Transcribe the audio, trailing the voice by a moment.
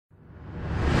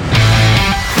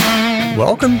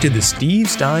Welcome to the Steve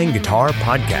Stein Guitar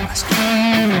Podcast,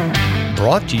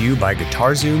 brought to you by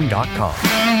GuitarZoom.com.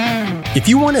 If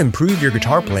you want to improve your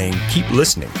guitar playing, keep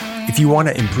listening. If you want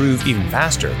to improve even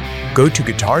faster, go to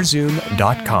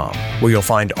GuitarZoom.com, where you'll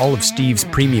find all of Steve's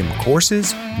premium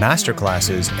courses,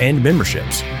 masterclasses, and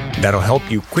memberships that'll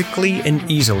help you quickly and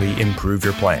easily improve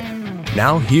your playing.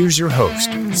 Now here's your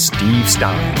host, Steve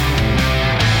Stein.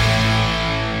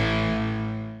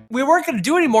 We weren't going to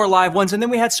do any more live ones, and then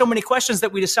we had so many questions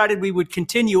that we decided we would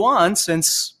continue on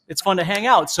since it's fun to hang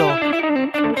out. So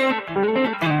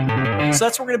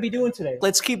that's what we're going to be doing today.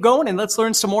 Let's keep going and let's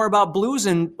learn some more about blues.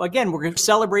 And again, we're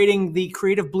celebrating the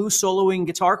Creative Blues Soloing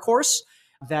Guitar course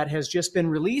that has just been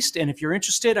released. And if you're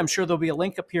interested, I'm sure there'll be a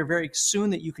link up here very soon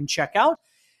that you can check out.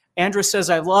 Andrea says,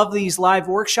 I love these live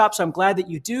workshops. I'm glad that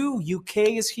you do. UK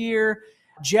is here.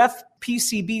 Jeff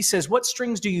PCB says, what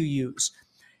strings do you use?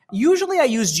 Usually I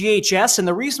use GHS, and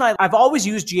the reason I've always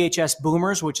used GHS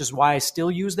boomers, which is why I still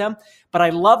use them, but I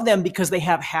love them because they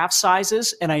have half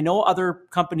sizes, and I know other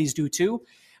companies do too,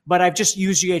 but I've just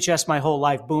used GHS my whole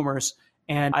life, boomers,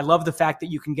 and I love the fact that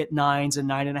you can get 9s and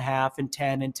 9.5 and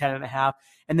 10 and 10.5,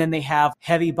 and then they have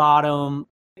heavy bottom.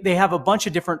 They have a bunch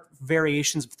of different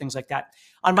variations of things like that.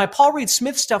 On my Paul Reed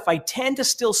Smith stuff, I tend to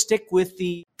still stick with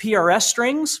the PRS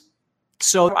strings.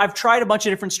 So I've tried a bunch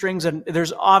of different strings, and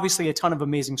there's obviously a ton of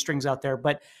amazing strings out there,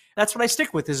 but that's what I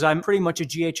stick with. Is I'm pretty much a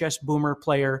GHS boomer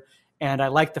player, and I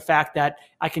like the fact that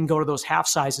I can go to those half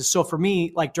sizes. So for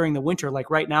me, like during the winter, like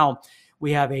right now,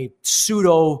 we have a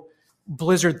pseudo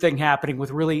blizzard thing happening with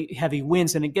really heavy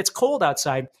winds, and it gets cold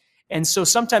outside. And so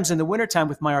sometimes in the wintertime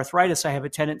with my arthritis, I have a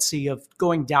tendency of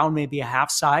going down maybe a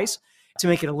half size to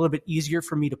make it a little bit easier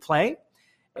for me to play.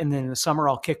 And then in the summer,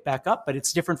 I'll kick back up, but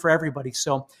it's different for everybody.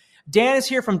 So Dan is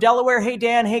here from Delaware. Hey,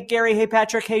 Dan. Hey, Gary. Hey,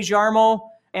 Patrick. Hey,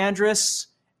 Jarmo. Andres.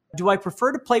 Do I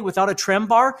prefer to play without a trem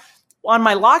bar? On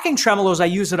my locking tremolos, I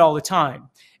use it all the time.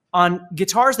 On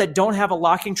guitars that don't have a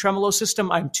locking tremolo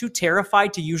system, I'm too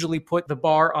terrified to usually put the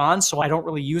bar on, so I don't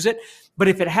really use it. But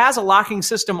if it has a locking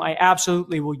system, I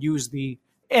absolutely will use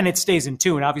and it stays in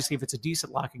tune, obviously, if it's a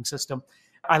decent locking system.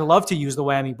 I love to use the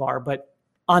whammy bar, but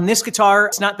on this guitar,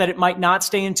 it's not that it might not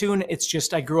stay in tune. It's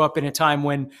just I grew up in a time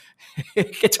when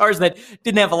guitars that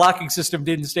didn't have a locking system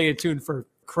didn't stay in tune for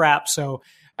crap. So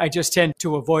I just tend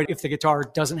to avoid if the guitar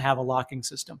doesn't have a locking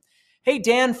system. Hey,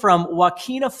 Dan from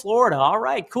Waukena, Florida. All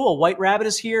right, cool. White Rabbit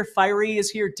is here. Fiery is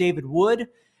here. David Wood.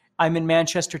 I'm in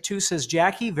Manchester too, says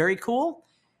Jackie. Very cool.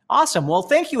 Awesome. Well,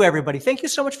 thank you, everybody. Thank you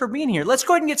so much for being here. Let's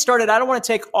go ahead and get started. I don't want to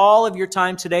take all of your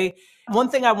time today. One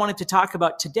thing I wanted to talk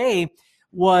about today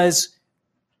was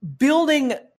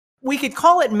building, we could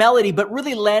call it melody, but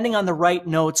really landing on the right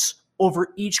notes over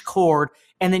each chord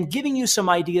and then giving you some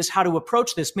ideas how to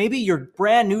approach this. Maybe you're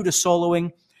brand new to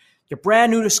soloing, you're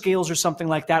brand new to scales or something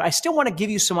like that. I still want to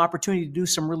give you some opportunity to do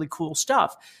some really cool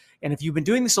stuff. And if you've been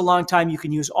doing this a long time, you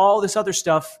can use all this other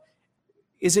stuff.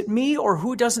 Is it me or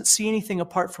who doesn't see anything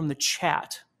apart from the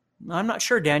chat? I'm not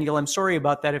sure, Daniel. I'm sorry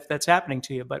about that if that's happening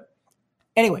to you, but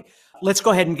anyway, let's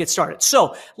go ahead and get started.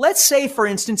 So let's say, for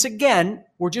instance, again,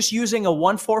 we're just using a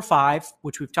 1-4-5,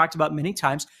 which we've talked about many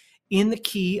times, in the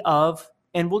key of,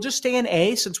 and we'll just stay in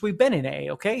A since we've been in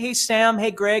A, okay? Hey, Sam. Hey,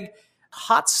 Greg.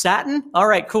 Hot Satin? All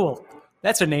right, cool.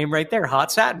 That's a name right there,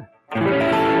 Hot Satin.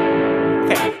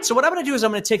 Okay, so what I'm going to do is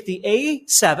I'm going to take the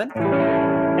A7,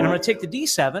 and I'm going to take the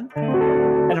D7,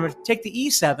 and I'm going to take the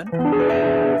E7,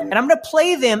 and I'm going to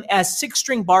play them as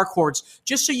 6-string bar chords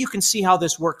just so you can see how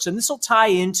this works. And this will tie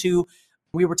into,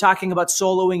 we were talking about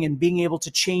soloing and being able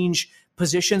to change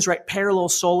positions, right? Parallel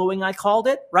soloing, I called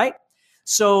it, right?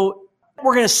 So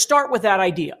we're going to start with that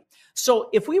idea. So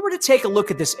if we were to take a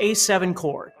look at this A7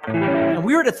 chord, and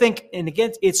we were to think, and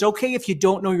again, it's okay if you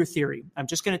don't know your theory. I'm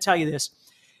just going to tell you this.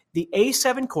 The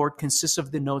A7 chord consists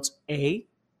of the notes A,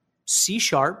 C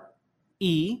sharp,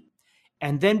 E,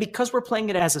 and then because we're playing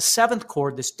it as a 7th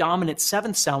chord, this dominant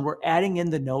 7th sound, we're adding in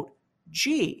the note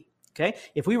G. Okay?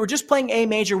 If we were just playing A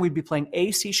major, we'd be playing A,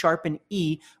 C sharp, and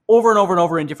E over and over and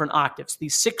over in different octaves.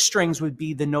 These 6 strings would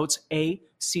be the notes A,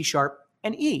 C sharp,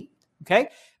 and E. Okay?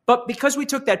 But because we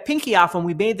took that pinky off and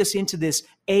we made this into this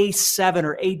A7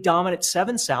 or A dominant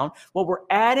 7 sound, what we're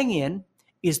adding in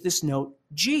is this note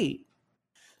G.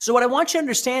 So what I want you to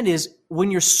understand is when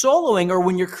you're soloing or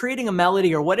when you're creating a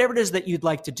melody or whatever it is that you'd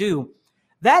like to do,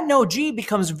 that note G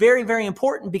becomes very, very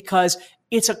important because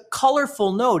it's a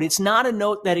colorful note. It's not a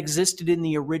note that existed in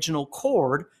the original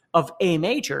chord of A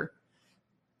major.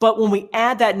 But when we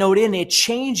add that note in, it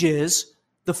changes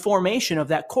the formation of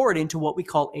that chord into what we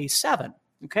call A7.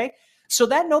 Okay? So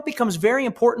that note becomes very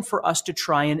important for us to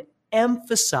try and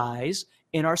emphasize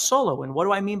in our solo. And what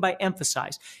do I mean by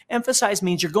emphasize? Emphasize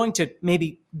means you're going to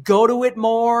maybe go to it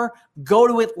more, go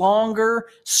to it longer,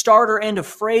 start or end a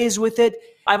phrase with it.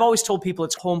 I've always told people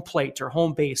it's home plate or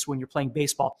home base when you're playing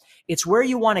baseball. It's where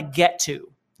you want to get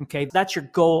to. Okay, that's your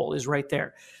goal, is right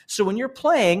there. So when you're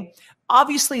playing,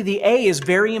 obviously the A is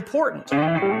very important.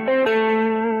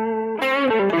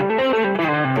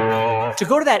 To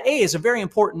go to that A is a very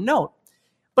important note,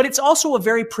 but it's also a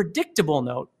very predictable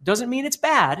note. Doesn't mean it's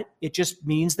bad. It just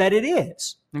means that it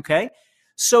is. Okay,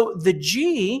 so the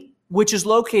G, which is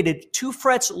located 2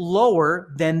 frets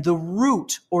lower than the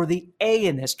root, or the A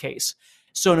in this case.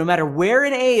 So no matter where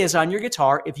an A is on your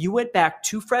guitar, if you went back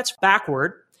 2 frets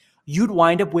backward, you'd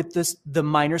wind up with the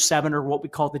minor 7, or what we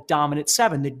call the dominant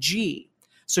 7, the G.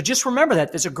 So just remember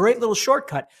that. There's a great little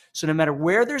shortcut. So no matter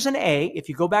where there's an A, if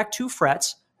you go back 2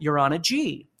 frets, you're on a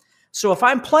G. So if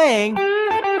I'm playing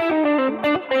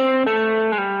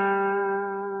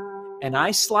and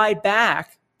I slide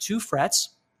back 2 frets,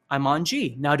 I'm on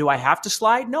G. Now, do I have to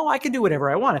slide? No, I can do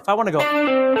whatever I want. If I want to go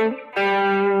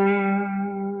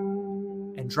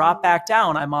and drop back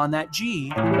down, I'm on that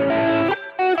G.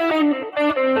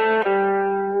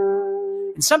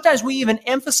 And sometimes we even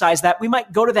emphasize that. We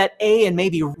might go to that A and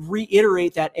maybe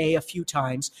reiterate that A a few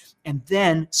times and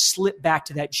then slip back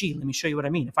to that G. Let me show you what I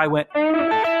mean. If I went,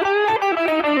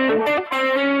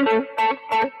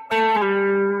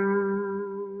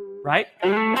 right?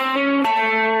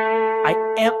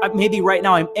 Maybe right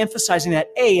now I'm emphasizing that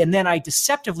A, and then I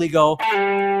deceptively go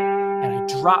and I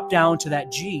drop down to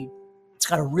that G. It's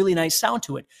got a really nice sound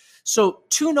to it. So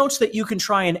 2 notes that you can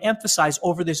try and emphasize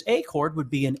over this A chord would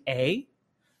be an A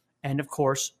and, of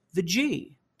course, the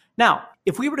G. Now,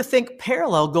 if we were to think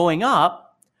parallel going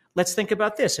up, let's think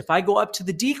about this. If I go up to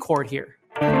the D chord here,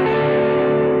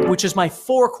 which is my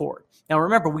 4 chord. Now,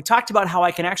 remember, we talked about how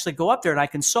I can actually go up there and I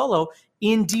can solo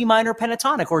in D minor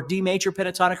pentatonic or D major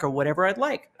pentatonic or whatever I'd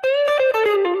like.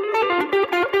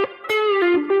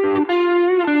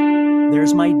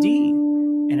 There's my D.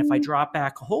 And if I drop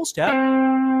back a whole step,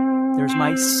 there's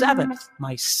my 7th,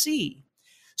 my C.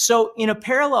 So in a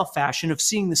parallel fashion of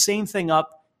seeing the same thing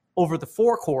up over the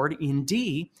 4 chord in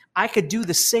D, I could do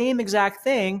the same exact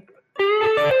thing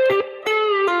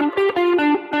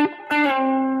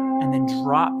and then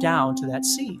drop down to that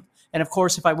C. And of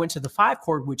course, if I went to the 5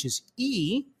 chord, which is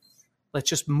E, let's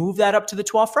just move that up to the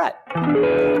 12th fret.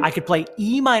 I could play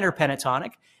E minor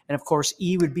pentatonic, and of course,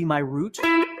 E would be my root.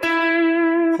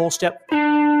 Whole step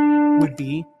would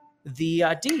be the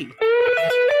D.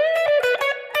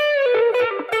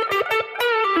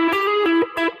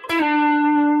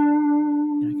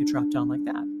 And I could drop down like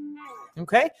that.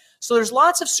 Okay? So there's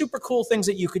lots of super cool things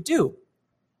that you could do.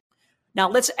 Now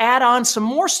let's add on some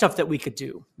more stuff that we could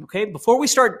do. Okay? Before we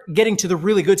start getting to the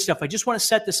really good stuff, I just want to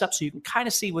set this up so you can kind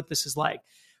of see what this is like.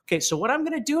 Okay, so what I'm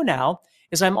going to do now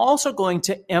is I'm also going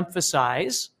to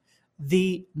emphasize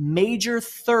the major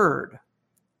third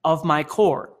of my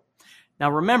chord. Now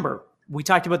remember, we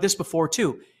talked about this before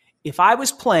too. If I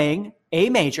was playing A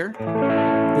major,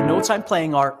 the notes I'm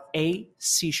playing are A,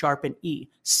 C sharp, and E.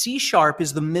 C sharp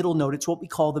is the middle note. It's what we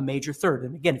call the major third.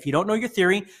 And again, if you don't know your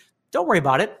theory, don't worry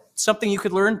about it. It's something you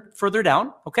could learn further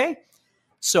down, okay?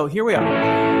 So here we are.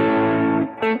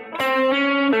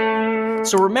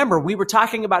 So remember, we were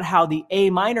talking about how the A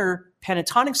minor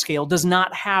pentatonic scale does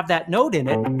not have that note in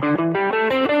it.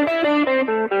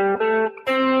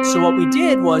 So what we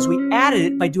did was we added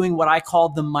it by doing what I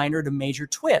called the minor to major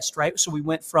twist, right? So we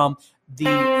went from the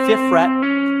 5th fret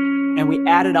and we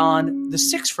added on the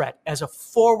 6th fret as a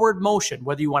forward motion.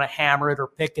 Whether you want to hammer it or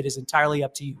pick it is entirely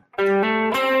up to you.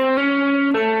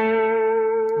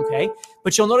 Okay?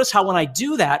 But you'll notice how when I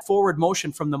do that forward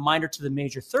motion from the minor to the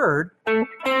major third,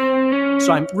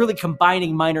 so I'm really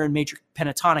combining minor and major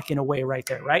pentatonic in a way right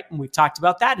there, right? And we've talked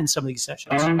about that in some of these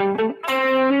sessions.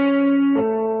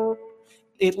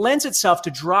 It lends itself to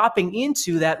dropping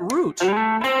into that root,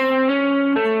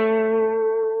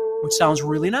 which sounds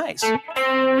really nice.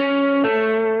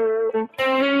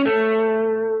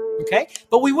 Okay?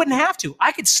 But we wouldn't have to.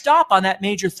 I could stop on that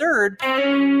major third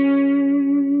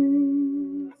and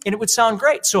it would sound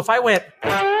great. So if I went,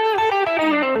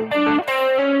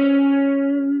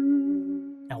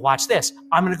 now watch this.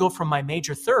 I'm going to go from my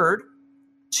major third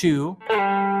to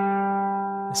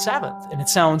the 7th, and it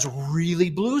sounds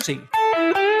really bluesy.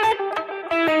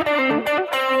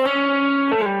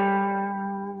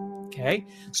 Okay,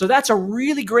 so that's a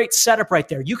really great setup right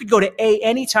there. You could go to A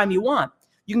anytime you want.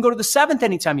 You can go to the 7th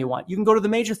anytime you want. You can go to the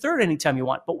major third anytime you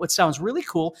want. But what sounds really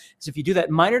cool is if you do that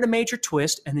minor to major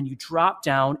twist and then you drop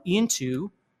down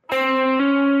into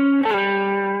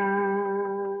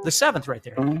the 7th right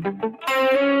there.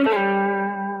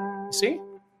 See?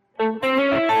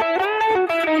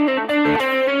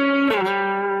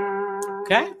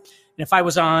 Okay? And if I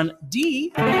was on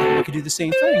D, I could do the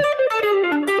same thing.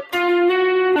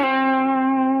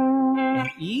 And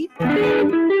E.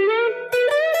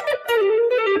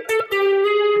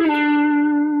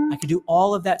 I could do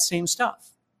all of that same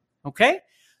stuff. Okay?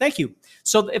 Thank you.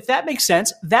 So if that makes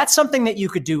sense, that's something that you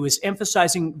could do, is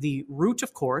emphasizing the root,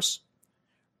 of course,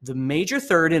 the major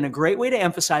third, and a great way to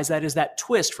emphasize that is that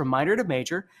twist from minor to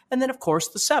major, and then, of course,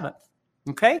 the seventh.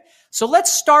 Okay? So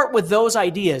let's start with those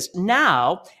ideas.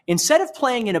 Now, instead of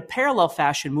playing in a parallel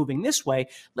fashion moving this way,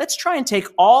 let's try and take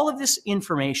all of this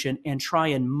information and try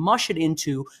and mush it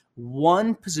into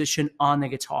one position on the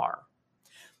guitar.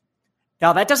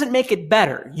 Now, that doesn't make it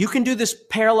better. You can do this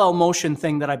parallel motion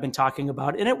thing that I've been talking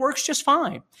about, and it works just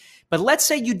fine. But let's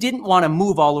say you didn't want to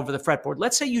move all over the fretboard.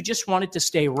 Let's say you just wanted to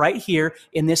stay right here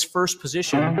in this first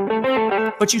position,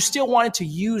 but you still wanted to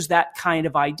use that kind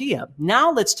of idea.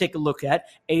 Now let's take a look at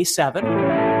A7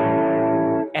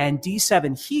 and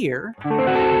D7 here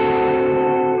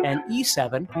and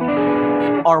E7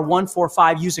 are 1, 4,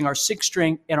 5 using our 6th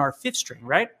string and our 5th string,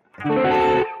 right?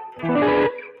 Right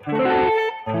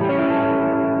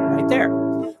there.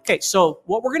 Okay, so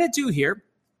what we're going to do here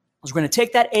is we're going to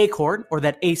take that A chord, or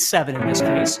that A7 in this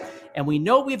case, and we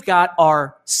know we've got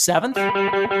our 7th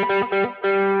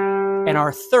and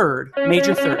our 3rd,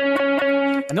 major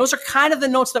 3rd. And those are kind of the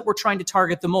notes that we're trying to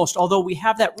target the most, although we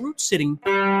have that root sitting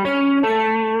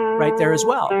right there as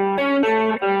well.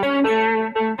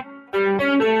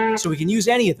 So we can use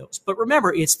any of those. But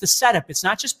remember, it's the setup. It's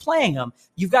not just playing them.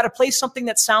 You've got to play something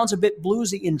that sounds a bit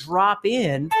bluesy and drop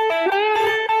in.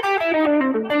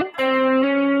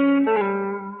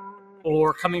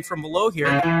 Or coming from below here.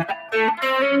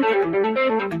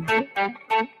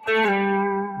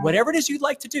 Whatever it is you'd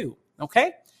like to do,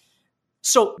 okay?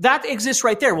 So that exists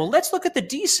right there. Well, let's look at the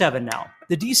D7 now.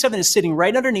 The D7 is sitting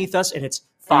right underneath us, and it's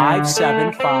 5,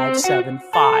 7, 5, 7,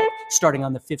 5, starting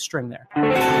on the 5th string there.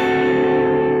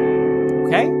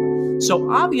 Okay?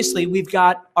 So obviously, we've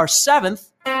got our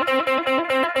 7th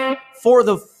for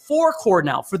the 4 chord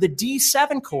now. For the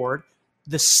D7 chord,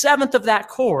 the 7th of that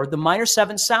chord, the minor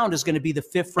 7th sound, is going to be the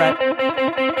 5th fret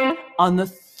on the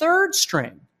 3rd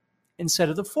string instead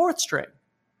of the 4th string.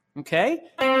 Okay?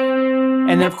 And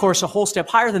then, of course, a whole step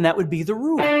higher than that would be the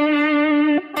root.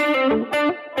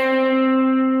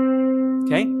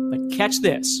 Okay? But catch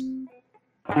this.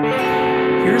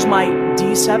 Here's my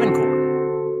D7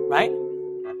 chord, right?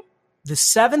 The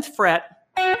 7th fret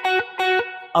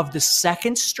of the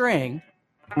 2nd string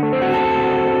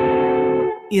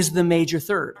is the major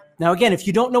 3rd. Now, again, if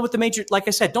you don't know what the major, like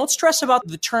I said, don't stress about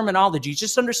the terminology.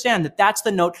 Just understand that that's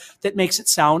the note that makes it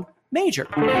sound major.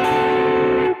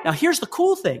 Now, here's the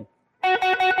cool thing.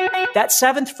 That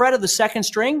 7th fret of the 2nd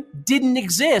string didn't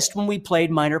exist when we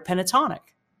played minor pentatonic,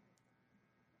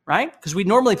 right? Because we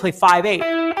normally play 5, 8.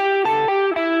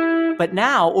 But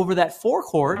now, over that 4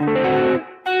 chord,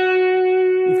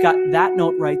 you've got that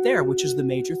note right there, which is the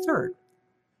major 3rd.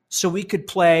 So we could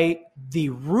play the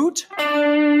root,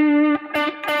 the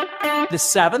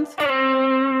 7th,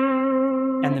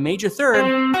 and the major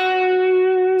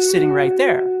 3rd sitting right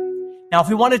there. Now, if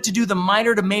we wanted to do the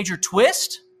minor to major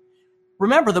twist,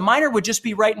 remember, the minor would just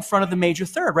be right in front of the major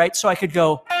 3rd, right? So I could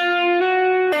go,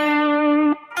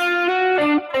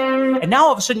 and now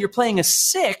all of a sudden you're playing a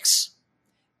 6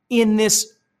 in this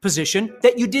position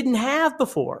that you didn't have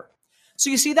before. So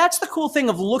you see, that's the cool thing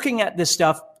of looking at this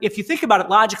stuff. If you think about it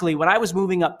logically, when I was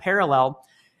moving up parallel,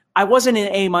 I wasn't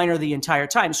in A minor the entire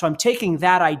time. So I'm taking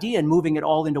that idea and moving it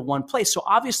all into one place. So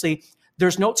obviously,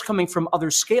 there's notes coming from other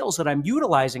scales that I'm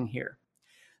utilizing here.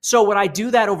 So would I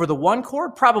do that over the 1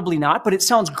 chord? Probably not, but it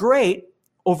sounds great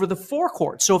over the 4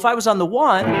 chord. So if I was on the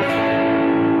 1,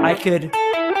 I could,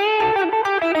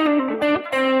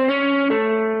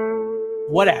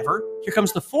 whatever. Here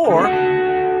comes the 4.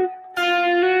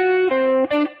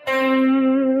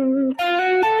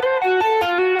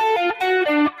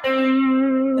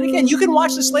 And you can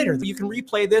watch this later. You can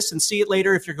replay this and see it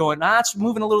later if you're going, it's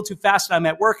moving a little too fast and I'm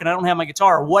at work and I don't have my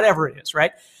guitar, or whatever it is,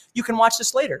 right? You can watch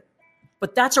this later.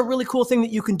 But that's a really cool thing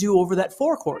that you can do over that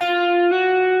 4 chord.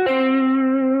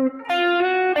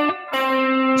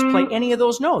 Just play any of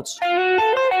those notes.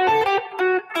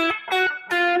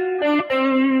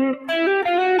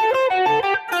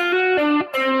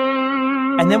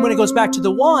 And then when it goes back to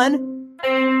the 1,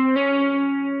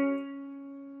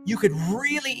 you could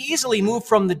really easily move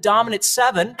from the dominant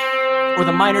 7 or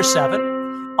the minor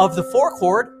 7 of the 4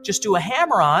 chord, just do a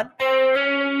hammer on,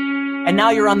 and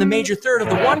now you're on the major 3rd of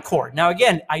the 1 chord. Now,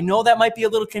 again, I know that might be a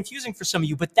little confusing for some of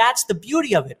you, but that's the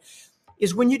beauty of it.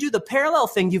 is when you do the parallel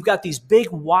thing, you've got these big,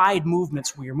 wide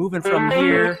movements where you're moving from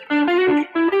here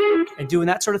and doing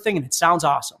that sort of thing, and it sounds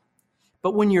awesome.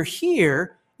 But when you're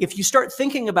here, if you start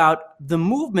thinking about the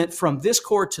movement from this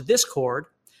chord to this chord,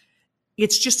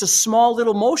 it's just a small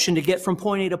little motion to get from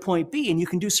point A to point B, and you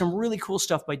can do some really cool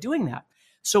stuff by doing that.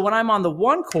 So when I'm on the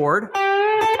 1 chord, 4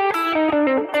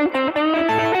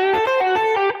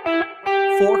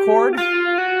 chord,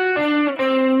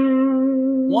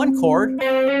 1 chord,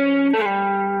 and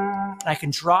I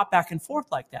can drop back and forth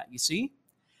like that, you see?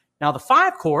 Now the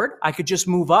 5 chord, I could just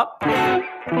move up a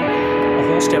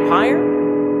whole step higher,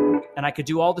 and I could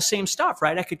do all the same stuff,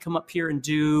 right? I could come up here and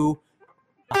do...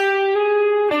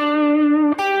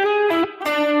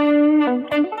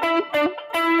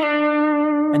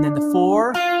 and then the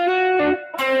 4,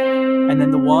 and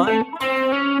then the 1.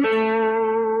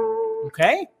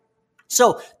 Okay?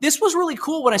 So this was really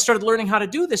cool when I started learning how to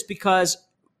do this, because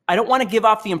I don't want to give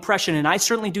off the impression, and I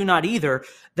certainly do not either,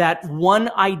 that one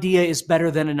idea is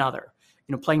better than another.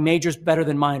 You know, playing major is better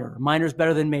than minor, or minor is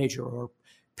better than major, or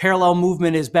parallel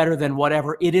movement is better than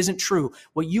whatever. It isn't true.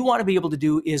 What you want to be able to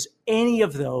do is any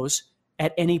of those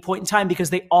at any point in time, because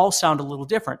they all sound a little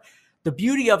different. The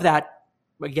beauty of that,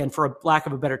 again, for a lack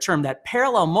of a better term, that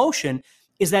parallel motion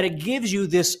is that it gives you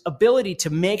this ability to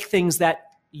make things that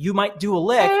you might do a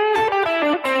lick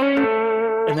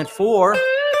and then 4.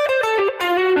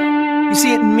 You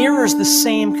see, it mirrors the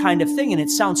same kind of thing, and it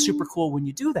sounds super cool when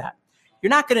you do that. You're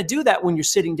not going to do that when you're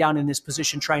sitting down in this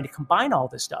position trying to combine all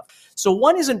this stuff. So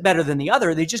one isn't better than the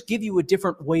other. They just give you a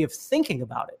different way of thinking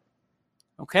about it.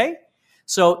 Okay?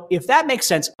 So if that makes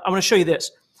sense, I'm going to show you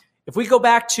this. If we go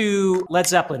back to Led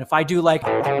Zeppelin, if I do like...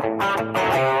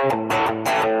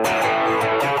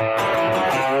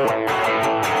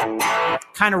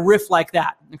 kind of riff like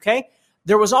that, okay?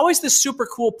 There was always this super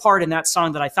cool part in that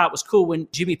song that I thought was cool when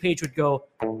Jimmy Page would go...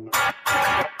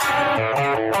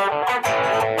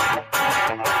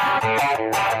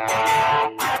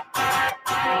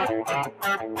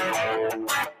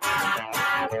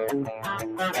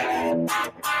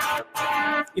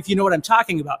 if you know what I'm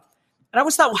talking about. And I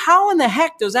always thought, well, how in the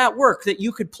heck does that work, that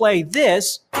you could play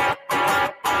this,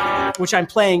 which I'm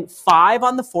playing 5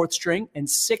 on the 4th string and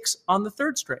 6 on the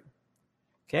 3rd string?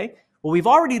 Okay? Well, we've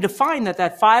already defined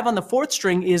that 5 on the 4th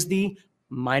string is the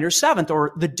minor 7th,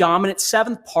 or the dominant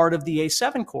 7th part of the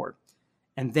A7 chord.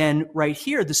 And then right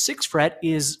here, the 6th fret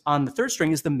is on the 3rd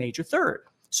string is the major 3rd.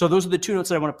 So those are the 2 notes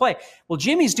that I want to play. Well,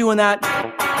 Jimmy's doing that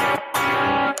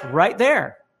right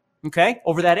there, okay,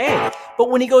 over that A. But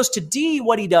when he goes to D,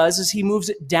 what he does is he moves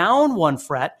it down 1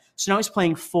 fret. So now he's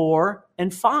playing 4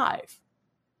 and 5.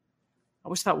 I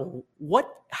always thought,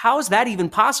 well, how is that even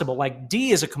possible? Like,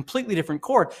 D is a completely different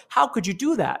chord. How could you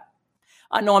do that?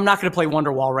 No, I'm not going to play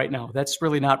Wonderwall right now. That's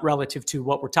really not relative to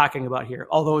what we're talking about here,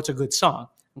 although it's a good song,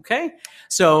 okay?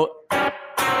 So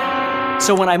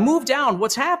when I move down,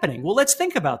 what's happening? Well, let's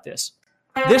think about this.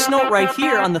 This note right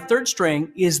here on the 3rd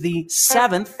string is the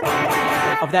 7th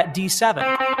of that D7.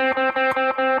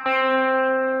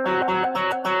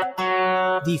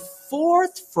 The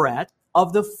 4th fret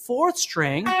of the 4th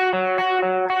string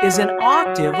is an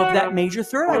octave of that major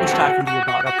 3rd I was talking to you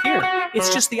about up here.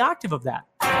 It's just the octave of that.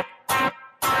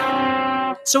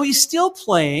 So he's still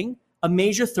playing a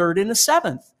major 3rd and a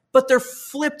 7th, but they're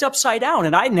flipped upside down.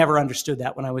 And I never understood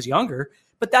that when I was younger,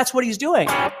 but that's what he's doing.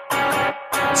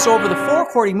 So over the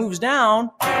 4 chord, he moves down.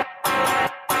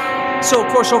 So,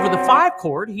 of course, over the 5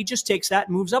 chord, he just takes that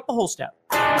and moves up a whole step.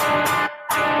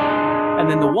 And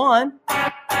then the 1,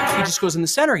 he just goes in the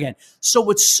center again. So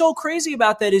what's so crazy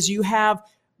about that is you have,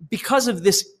 because of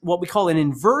this, what we call an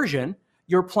inversion,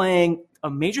 you're playing a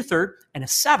major 3rd and a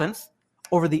 7th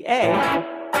over the A.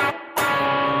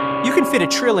 You can fit a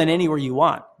trill in anywhere you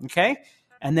want, okay?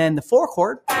 And then the 4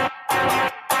 chord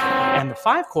and the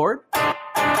 5 chord.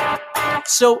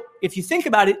 So if you think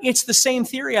about it, it's the same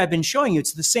theory I've been showing you.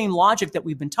 It's the same logic that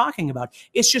we've been talking about.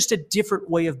 It's just a different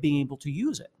way of being able to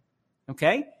use it,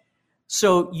 okay?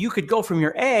 So you could go from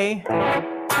your A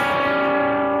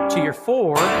to your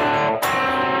 4 to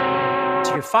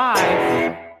your 5.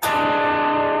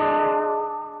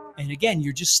 And again,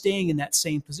 you're just staying in that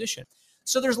same position.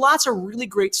 So there's lots of really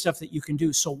great stuff that you can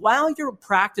do. So while you're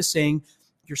practicing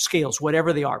your scales,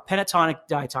 whatever they are, pentatonic,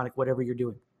 diatonic, whatever you're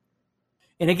doing.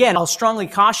 And again, I'll strongly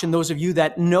caution those of you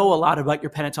that know a lot about your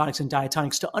pentatonics and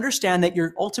diatonics to understand that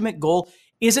your ultimate goal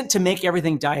isn't to make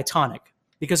everything diatonic.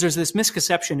 Because there's this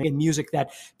misconception in music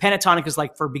that pentatonic is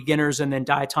like for beginners and then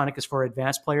diatonic is for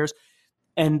advanced players.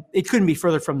 And it couldn't be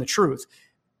further from the truth.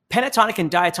 Pentatonic and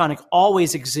diatonic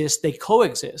always exist. They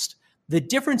coexist. The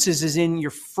difference is in your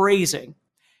phrasing.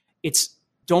 It's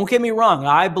Don't get me wrong.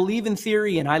 I believe in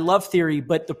theory and I love theory,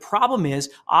 but the problem is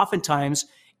oftentimes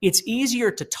it's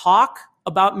easier to talk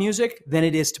about music than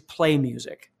it is to play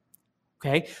music.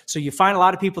 Okay. So you find a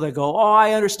lot of people that go, oh,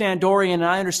 I understand Dorian and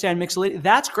I understand mixolydian.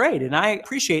 That's great. And I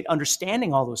appreciate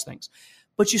understanding all those things.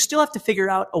 But you still have to figure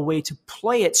out a way to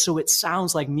play it so it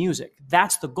sounds like music.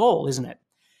 That's the goal, isn't it?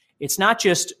 It's not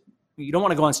just, you don't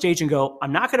want to go on stage and go,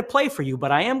 I'm not going to play for you,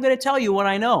 but I am going to tell you what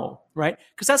I know, right?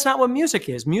 Because that's not what music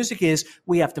is. Music is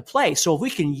we have to play. So if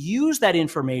we can use that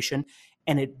information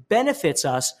and it benefits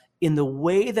us in the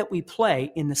way that we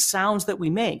play, in the sounds that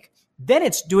we make, then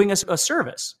it's doing us a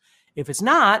service. If it's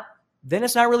not, then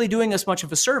it's not really doing us much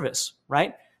of a service,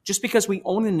 right? Just because we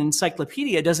own an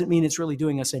encyclopedia doesn't mean it's really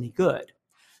doing us any good.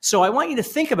 So I want you to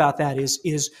think about that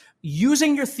is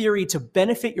using your theory to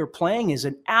benefit your playing is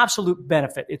an absolute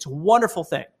benefit. It's a wonderful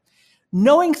thing.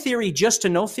 Knowing theory just to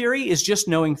know theory is just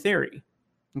knowing theory,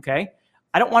 okay?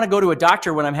 I don't want to go to a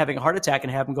doctor when I'm having a heart attack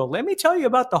and have him go, let me tell you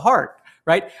about the heart,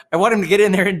 right? I want him to get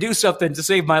in there and do something to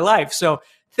save my life. So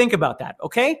think about that,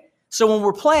 okay? So when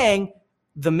we're playing,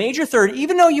 the major third,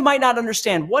 even though you might not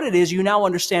understand what it is, you now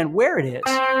understand where it is,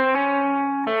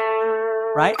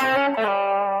 right?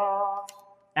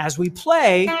 As we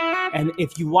play, and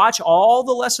if you watch all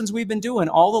the lessons we've been doing,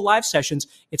 all the live sessions,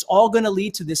 it's all going to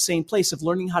lead to this same place of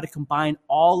learning how to combine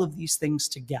all of these things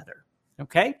together,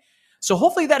 okay? So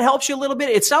hopefully that helps you a little bit.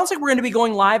 It sounds like we're going to be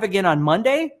going live again on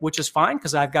Monday, which is fine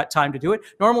because I've got time to do it.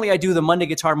 Normally I do the Monday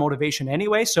Guitar Motivation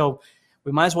anyway, so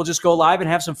we might as well just go live and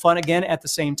have some fun again at the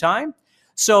same time.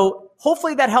 So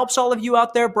hopefully that helps all of you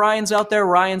out there. Brian's out there,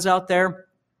 Ryan's out there,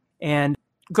 and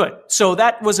good. So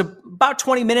that was about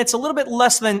 20 minutes, a little bit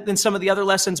less than some of the other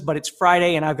lessons, but it's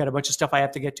Friday and I've got a bunch of stuff I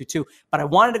have to get to too. But I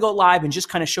wanted to go live and just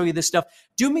kind of show you this stuff.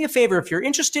 Do me a favor. If you're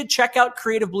interested, check out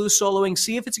Creative Blues Soloing.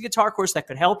 See if it's a guitar course that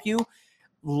could help you.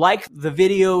 Like the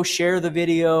video, share the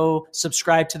video,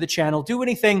 subscribe to the channel, do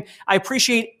anything. I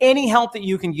appreciate any help that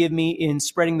you can give me in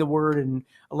spreading the word and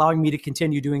allowing me to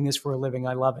continue doing this for a living.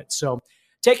 I love it. So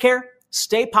take care.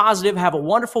 Stay positive. Have a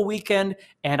wonderful weekend,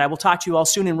 and I will talk to you all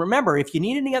soon. And remember, if you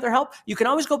need any other help, you can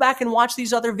always go back and watch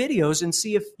these other videos and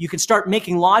see if you can start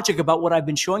making logic about what I've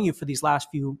been showing you for these last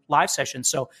few live sessions.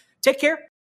 So take care.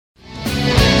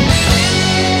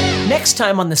 Next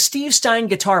time on the Steve Stein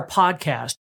Guitar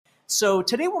Podcast. So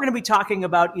today we're going to be talking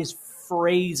about is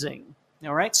phrasing.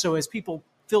 All right. So as people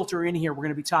filter in here, we're going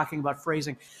to be talking about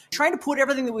phrasing, trying to put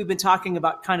everything that we've been talking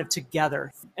about kind of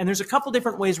together. And there's a couple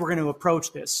different ways we're going to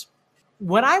approach this.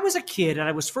 When I was a kid and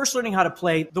I was first learning how to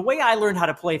play, the way I learned how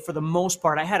to play for the most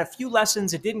part, I had a few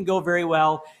lessons. It didn't go very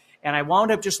well. And I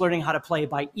wound up just learning how to play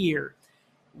by ear,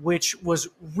 which was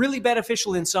really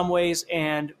beneficial in some ways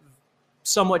and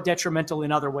somewhat detrimental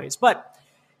in other ways. But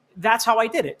that's how I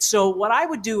did it. So what I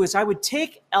would do is I would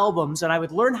take albums and I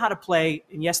would learn how to play.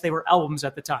 And yes, they were albums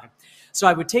at the time. So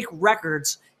I would take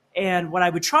records, and what I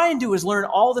would try and do is learn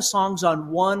all the songs on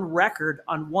one record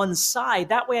on one side.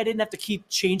 That way I didn't have to keep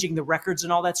changing the records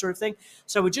and all that sort of thing.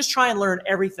 So I would just try and learn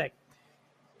everything.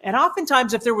 And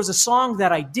oftentimes if there was a song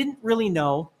that I didn't really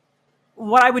know,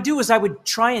 what I would do is I would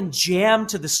try and jam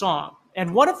to the song.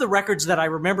 And one of the records that I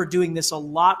remember doing this a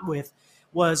lot with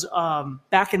was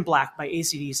Back in Black by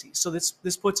AC/DC. So this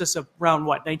puts us around,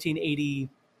 what, 1980,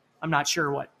 I'm not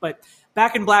sure what, but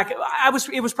Back in Black,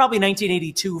 it was probably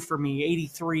 1982 for me,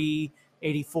 83,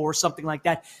 84, something like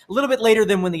that. A little bit later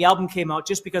than when the album came out,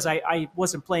 just because I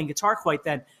wasn't playing guitar quite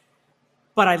then.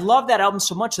 But I love that album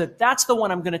so much that that's the one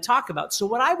I'm going to talk about. So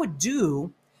what I would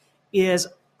do is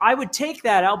I would take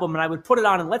that album and I would put it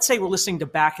on, and let's say we're listening to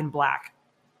Back in Black.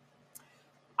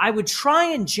 I would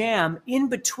try and jam in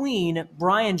between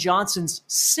Brian Johnson's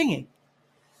singing.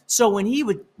 So when he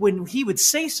would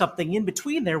say something in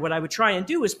between there, what I would try and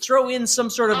do is throw in some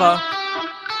sort of a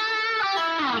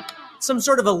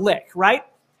lick, right?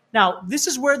 Now, this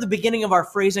is where the beginning of our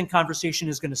phrasing conversation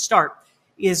is going to start,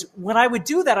 is when I would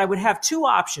do that, I would have two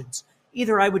options.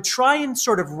 Either I would try and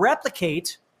sort of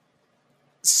replicate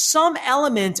some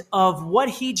element of what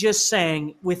he just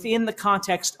sang within the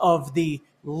context of the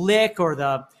lick or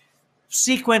the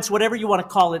sequence, whatever you want to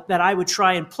call it, that I would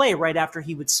try and play right after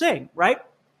he would sing, right?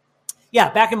 Yeah,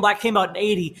 Back in Black came out in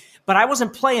 80, but I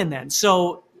wasn't playing then.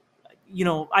 So,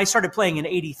 I started playing in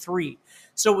 83.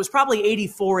 So it was probably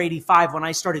 84, 85 when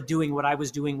I started doing what I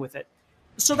was doing with it.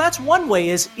 So that's one way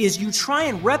is you try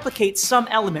and replicate some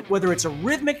element, whether it's a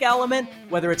rhythmic element,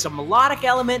 whether it's a melodic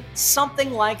element,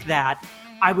 something like that.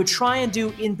 I would try and do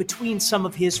in between some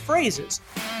of his phrases.